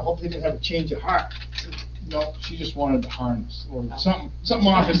 oh, I hope they didn't have a change of heart. I said, no, she just wanted the harness or something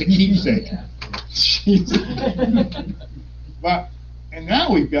off as a keepsake. And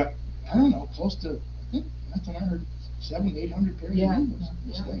now we've got, I don't know, close to, I think, that's what I heard, 700, 800 pairs of eagles in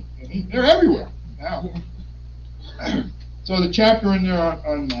this thing. And they're everywhere now. So the chapter in there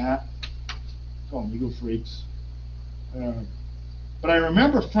on that, call them Eagle Freaks. But I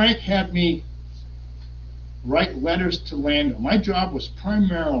remember Frank had me write letters to landowner. My job was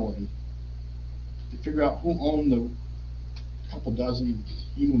primarily to figure out who owned the couple dozen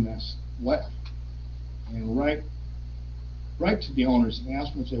eagle nests left, and write to the owners and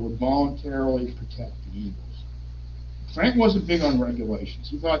ask them if they would voluntarily protect the eagles. Frank wasn't big on regulations.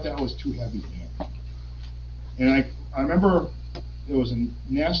 He thought that was too heavy for him. And I remember there was a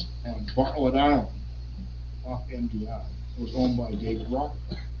nest on Bartlett Island off MDI. It was owned by David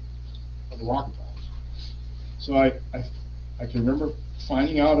Rockefeller, of the Rockefellers. So I can remember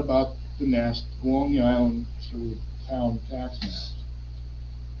finding out about the nest, who owned the island, through town tax maps.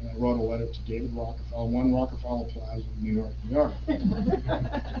 And I wrote a letter to David Rockefeller, 1 Rockefeller Plaza, New York, New York.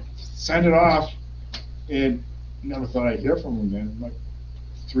 Sent it off, and never thought I'd hear from him again. Like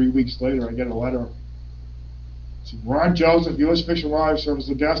 3 weeks later, I get a letter. It said, Ron Joseph, U.S. Fish and Wildlife Service,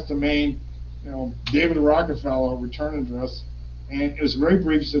 Augusta, Maine, David Rockefeller, return address. And it was very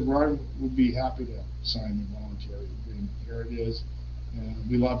brief. He said, Ron would be happy to sign the voluntary agreement. Here it is.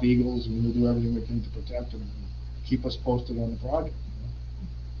 We love eagles, and we'll do everything we can to protect them and keep us posted on the project.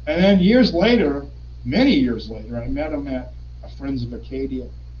 And then years later, many years later, I met him at a Friends of Acadia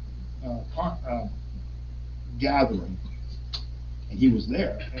gathering, and he was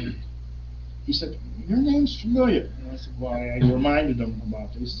there. And he said, your name's familiar. And I said, well, I reminded him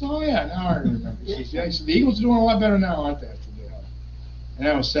about this. He said, oh yeah, now I remember. He said, yeah. He said, the Eagles are doing a lot better now, aren't they? I said, they are. And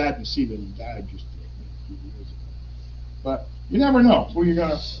I was sad to see that he died just a few years ago. But you never know who you're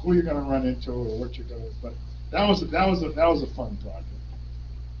gonna run into or what you're gonna. But that was a fun project.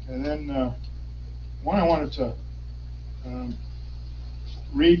 And then one I wanted to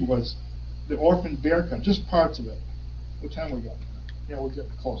read was the Orphan Bear Cub, just parts of it. What time we got? Yeah, we're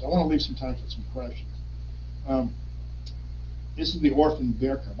getting close. I want to leave some time for some questions. This is the Orphan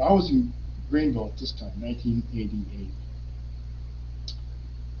Bear Cub. I was in Greenville at this time, 1988.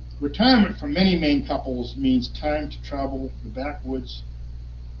 Retirement for many Maine couples means time to travel the backwoods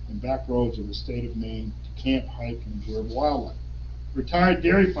and back roads of the state of Maine to camp, hike, and observe wildlife. Retired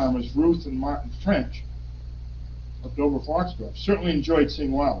dairy farmers Ruth and Martin French of Dover Foxglove certainly enjoyed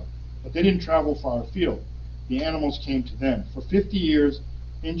seeing wildlife, but they didn't travel far afield. The animals came to them. For 50 years,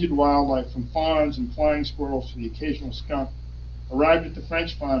 injured wildlife, from fawns and flying squirrels to the occasional skunk, arrived at the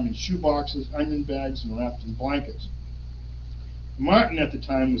French farm in shoeboxes, onion bags, and wrapped in blankets. Martin, at the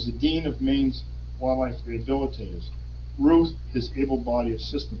time, was the dean of Maine's wildlife rehabilitators. Ruth, his able-bodied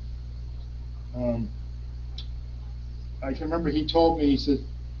assistant. I can remember he told me, he said,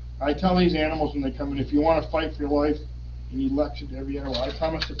 I tell these animals when they come in, if you want to fight for your life, and he lectured to every animal, I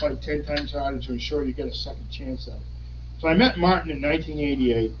promise to fight 10 times harder to ensure you get a second chance at it. So I met Martin in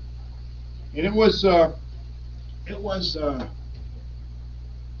 1988, and it was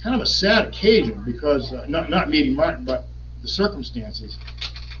kind of a sad occasion because, not meeting Martin, but the circumstances.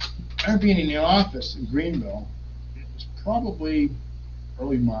 I being in the office in Greenville, it was probably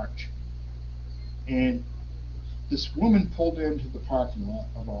early March, and this woman pulled into the parking lot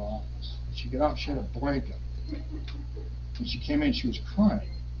of our office. She got out, she had a blanket. When she came in, she was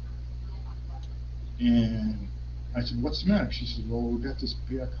crying. And I said, what's the matter? She said, well, we've got this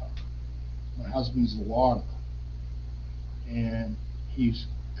bear cub. My husband's a logger. And he's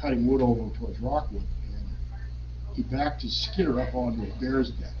cutting wood over towards Rockwood. And he backed his skidder up onto a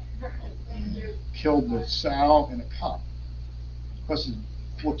bear's den and killed the sow and a cub. Plus his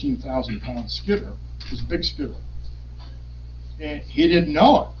 14,000-pound skidder was a big skidder. And he didn't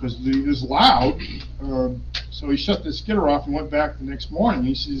know it because it was loud. So he shut the skidder off and went back the next morning.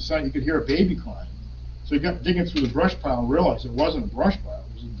 He decided he could hear a baby crying. So he got digging through the brush pile and realized it wasn't a brush pile,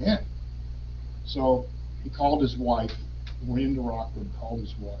 it was a den. So he called his wife, went into Rockwood, called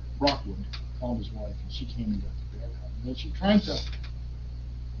his wife, and she came and got the bear cub. And then she tried to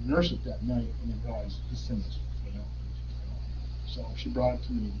nurse it that night and then realized this thing was, So she brought it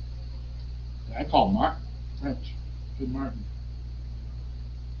to me. And I called Martin French. Good Martin.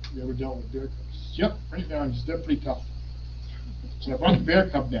 You ever dealt with bear cubs? Yep, right down. They're pretty tough. So I brought the bear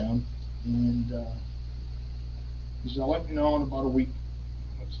cub down, and he said, "I'll let you know in about a week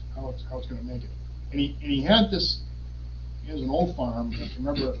how it's going to make it." And he had this. He has an old farm. If you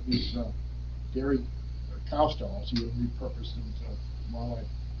remember these dairy cow stalls, he had repurposed them to wildlife.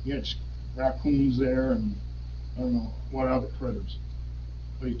 He had raccoons there, and I don't know what other critters.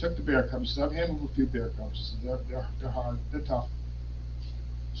 But he took the bear cubs. He said, "I've handled a few bear cubs." He said, "They're hard. They're tough."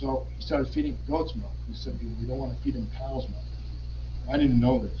 So he started feeding goat's milk. He said, "We don't want to feed them cow's milk." I didn't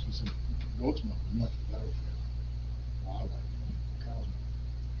know this. He said, "Goat's milk is much better for wildlife than cow's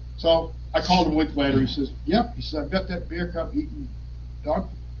milk." So I called him a week later. He says, "Yep." He said, "I've got that bear cub eating dog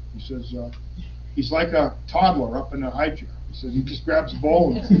food." He says, "He's like a toddler up in a high chair." He said, "He just grabs a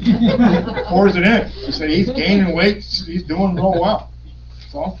bowl and pours it in." He said, "He's gaining weight. He's doing real well."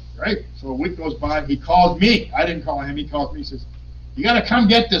 So, great. So a week goes by. He calls me. I didn't call him. He calls me. He says, "You got to come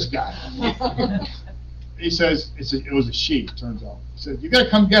get this guy." He says, it was a she, it turns out. He said, "You got to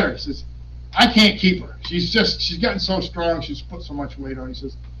come get her." He says, "I can't keep her. She's getting so strong. She's put so much weight on." He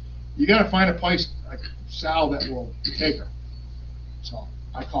says, "You got to find a place like Sal that will take her." So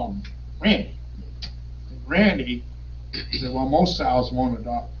I called him Randy. And Randy said, "Well, most Sals won't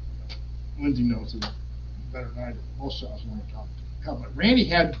adopt." Lindsay knows it better than I do. Most Sals won't adopt. But Randy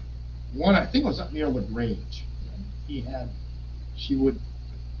had one, I think it was up near LaGrange. He had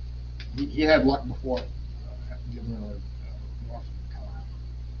luck before giving her an orphan cow.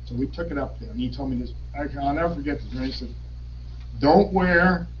 So we took it up there, and he told me this. I'll never forget this. Randy said, "Don't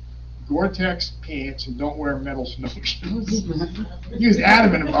wear Gore-Tex pants and don't wear metal snowshoes." He was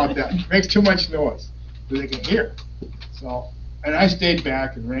adamant about that. It makes too much noise, so they can hear. So, and I stayed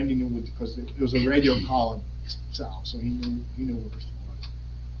back, and Randy knew it because it was a radio call Sal, so he knew where she was.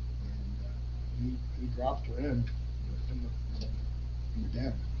 And he dropped her in the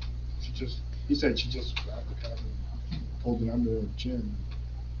den. He said she just grabbed the cub and pulled it under her chin.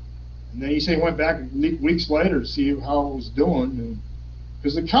 And then he said he went back weeks later to see how it was doing, and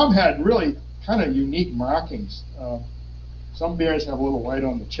because the cub had really kind of unique markings. Some bears have a little white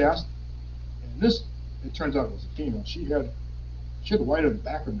on the chest, and this, it turns out it was a female. She had white on the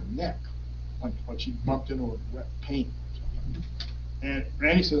back of her neck, like she bumped into a wet paint or something. And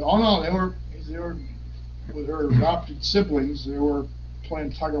Randy said, "Oh no, they were with her adopted siblings. They were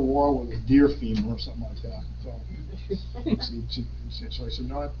playing tug of war with a deer femur or something like that." So I said,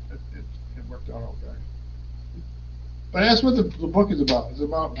 "No, it worked out okay." But that's what the book is about. It's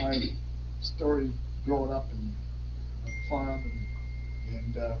about my story growing up on the farm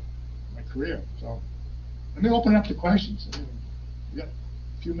and my career. So let me open it up to questions. We got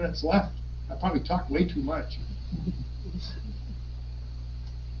a few minutes left. I probably talked way too much.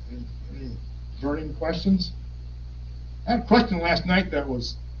 Any burning questions? I had a question last night that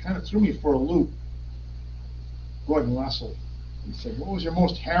was kind of threw me for a loop. Gordon Russell, he said, "What was your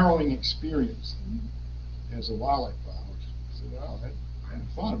most harrowing experience as a wildlife biologist?" I said, "Well, I hadn't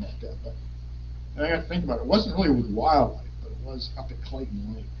thought about that, but I got to think about it. It wasn't really with wildlife, but it was up at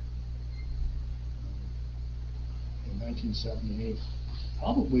Clayton Lake in 1978,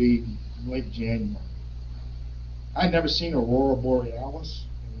 probably in late January. I'd never seen Aurora Borealis,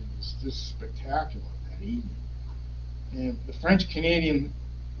 and it was just spectacular that evening. And the French-Canadian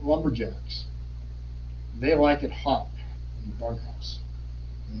lumberjacks, they like it hot in the bunkhouse.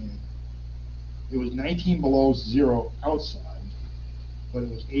 And it was 19 below zero outside, but it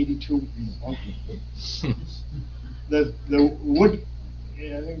was 82 in the bunkhouse. The wood,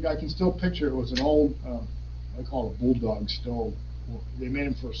 I think I can still picture it was an old, I call it a bulldog stove. They made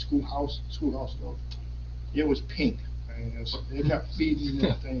them for a schoolhouse stove. It was pink. I mean, they kept feeding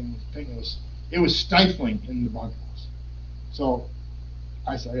that thing. It was pink. It was stifling in the bunkhouse. So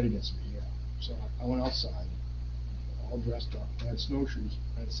I said, I got to get some air. So I went outside, all dressed up. I had snowshoes.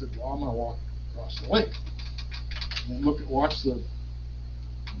 I said, well, I'm going to walk across the lake and watch the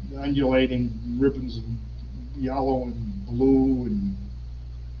undulating ribbons of yellow and blue and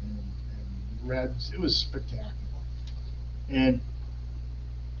reds. It was spectacular. And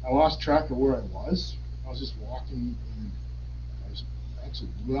I lost track of where I was. I was just walking, and I was actually,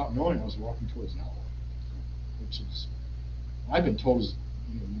 without knowing, I was walking towards the outlet, which is, I've been told is,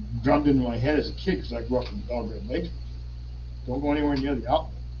 drummed into my head as a kid because I grew up in the Belgrade Lake. Don't go anywhere near the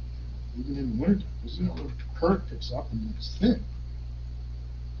outlet, even in the wintertime, because the current picks up and it's thin.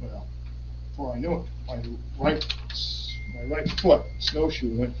 Well, before I knew it, my right foot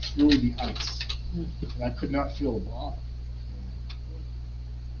snowshoe went through the ice, and I could not feel the bottom.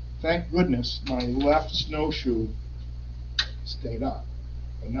 Thank goodness my left snowshoe stayed up.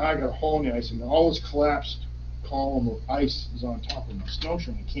 But now I got a hole in the ice, and all this collapsed column of ice is on top of my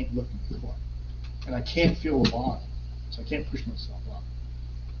snowshoe, and I can't lift my foot. And I can't feel the bottom, so I can't push myself up.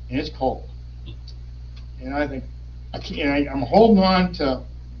 And it's cold. And I think, I'm holding on to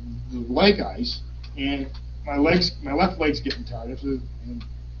the leg ice, and my left leg's getting tired. And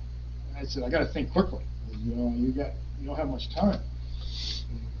I said, I got to think quickly. You don't have much time.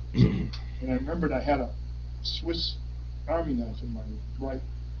 And I remembered I had a Swiss Army knife in my right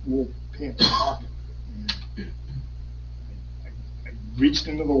wool pants pocket. And I reached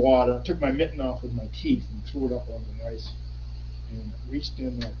into the water, took my mitten off with my teeth, and threw it up on the ice. And I reached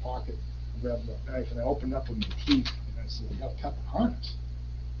in my pocket, grabbed the knife, and I opened up with my teeth, and I said, I got to cut the harness.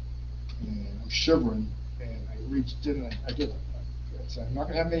 And I'm shivering, and I reached in, and I did it. I said, I'm not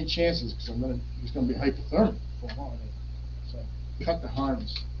going to have many chances because it's going to be hypothermic for a while. So I cut the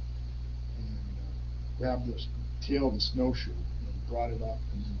harness and grabbed the tail of the snowshoe and brought it up,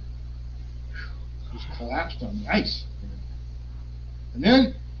 and then just collapsed on the ice. And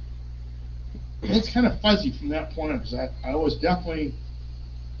then it's kind of fuzzy from that point on, because I was definitely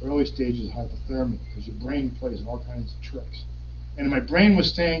early stages of hypothermia, because your brain plays all kinds of tricks. And my brain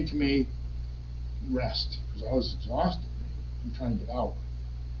was saying to me, rest, because I was exhausted. I'm trying to get out.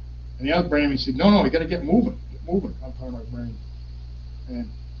 And the other brain said, no, you got to get moving. I'm part of my brain. And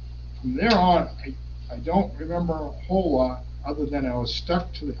from there on, I don't remember a whole lot, other than I was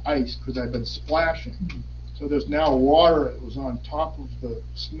stuck to the ice because I'd been splashing. So there's now water that was on top of the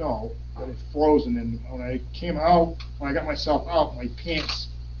snow that had frozen. And when I came out, when I got myself out, my pants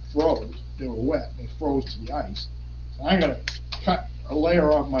froze. They were wet. They froze to the ice. So I got to cut a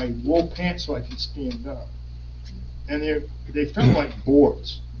layer off my wool pants so I can stand up. And they felt like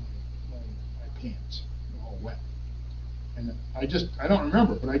boards, my pants, all wet. And I don't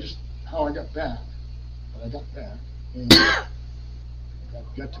remember, but how I got back. But I got back, and I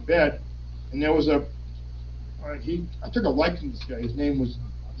got to bed, and there was I took a liking to this guy.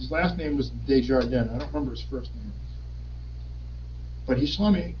 His last name was Desjardins. I don't remember his first name. But he saw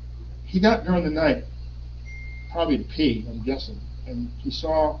me, he got during the night, probably to pee, I'm guessing, and he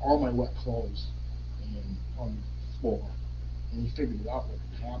saw all my wet clothes on the floor, and he figured it out what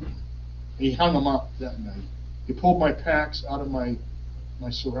had happened. And he hung them up that night. He pulled my packs out of my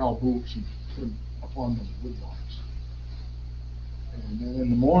Sorel boots and put them up on the wood box. And then in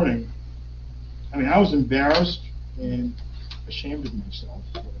the morning, I was embarrassed and ashamed of myself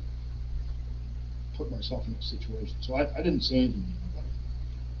for putting myself in that situation. So I didn't say anything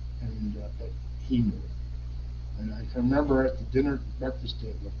to anybody, but he knew it. And I can remember at the breakfast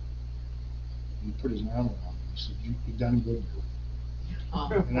table, he put his arm around me. He said, "You've done good,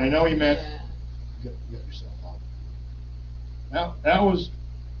 Bill." And I know he meant, get yourself out. Now that was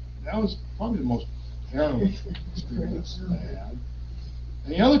probably the most harrowing experience I had.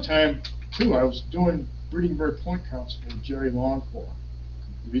 And the other time too, I was doing breeding bird point counts with Jerry Longclaw,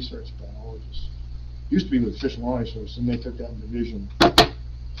 research biologist. Used to be with Fish and Wildlife Service, and they took that division and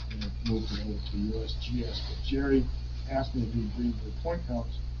moved it over to USGS. But Jerry asked me to do breeding bird point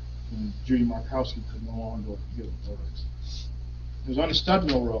counts, and Judy Markowski could no longer give the birds. It was on the Stud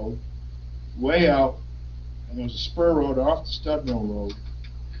Mill Road, way out, and there was a spur road off the Stud Mill Road,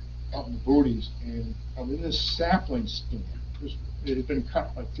 out in the Booties, and I'm in this sapling stand. It had been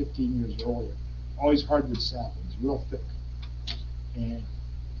cut like 15 years earlier. All these hardwood saplings, real thick. And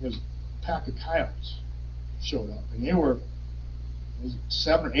there's a pack of coyotes showed up, and there was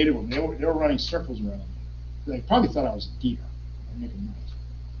 7 or 8 of them. They were running circles around me. They probably thought I was a deer. I'm making noise.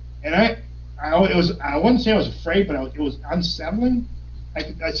 And I wouldn't say I was afraid, but it was unsettling.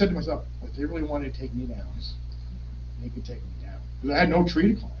 I said to myself, if they really wanted to take me down, they could take me down. Because I had no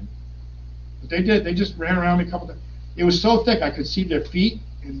tree to climb. But they did. They just ran around me a couple times. It was so thick I could see their feet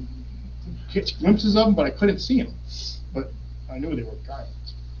and catch glimpses of them, but I couldn't see them. But I knew they were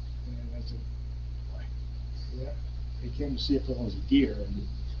coyotes. And I said, boy, yeah. They came to see if I was a deer, and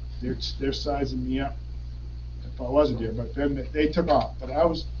they're sizing me up if I was a deer. But then they took off. But I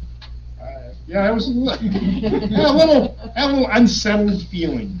Yeah, it was a little unsettled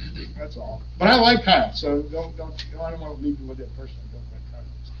feeling. That's all. But I like Kyle, so I don't want to leave you with that person. I don't like Kyle.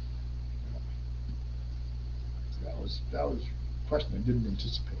 That was a question I didn't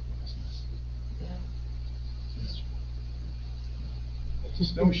anticipate last night. The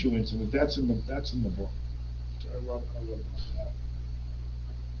snowshoe incident. That's in the book. So I wrote about that.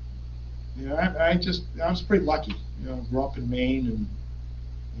 You know, I was pretty lucky. You know, grew up in Maine and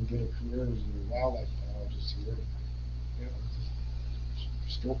get a career as a wildlife biologist here. You know,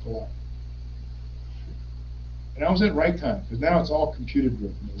 stroke a lot. And I was at right time, because now it's all computer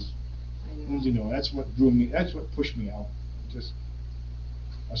driven. As you know, that's what drew me, that's what pushed me out.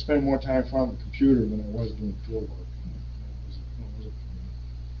 I spent more time in front of a computer than I was doing field work. It wasn't for me.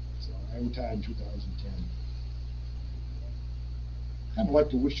 So I retired in 2010. Kind of like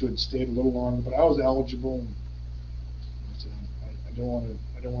to wish you had stayed a little longer, but I was eligible. And I said, I don't want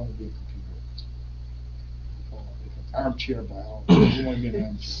to be a computer. It's an armchair biologist. I don't want to be an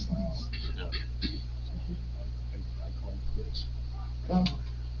armchair biologist. I call it quits.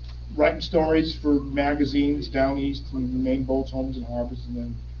 Writing stories for magazines down east in the Maine boats, homes, and harbors, and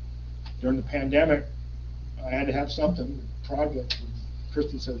then during the pandemic, I had to have something, project. And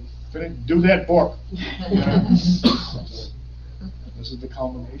Kristen said, "Do that book." This is the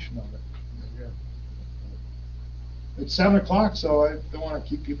culmination of it. Yeah. It's 7 o'clock, so I don't want to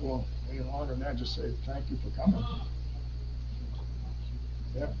keep people any longer than that. Just say thank you for coming.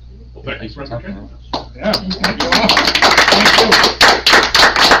 Yeah. Well, thank you for coming. Yeah. Thank you all. Thank you.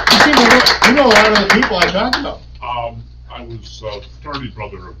 You know a lot of the people I talked about. I was fraternity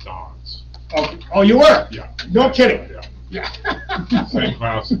brother of Don's. Oh, you were? Yeah. No kidding. Yeah. Yeah. Same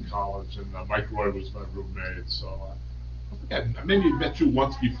class in college, and Mike Roy was my roommate. So I maybe met you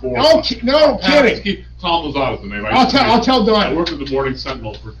once before. No kidding. Tom Lozada's the name. I'll tell Don. I worked at the Morning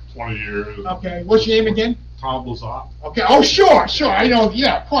Sentinel for 20 years. Okay. What's your name again? Tom Lozada. Okay. Oh, sure. I know.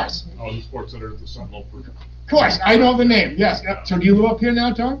 Yeah, of course. I was a sports editor at the Sentinel for. Of course, I know the name. Yes. So do you live up here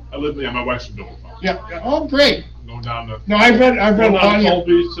now, Tom? I live. Yeah, my wife's from Dover. Yeah. Oh, great. Going down to. No, I've read a lot of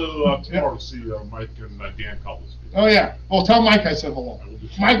Colby to tomorrow to see Mike and Dan Cullis. Oh yeah. Well, tell Mike I said hello.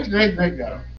 Mike's a great guy.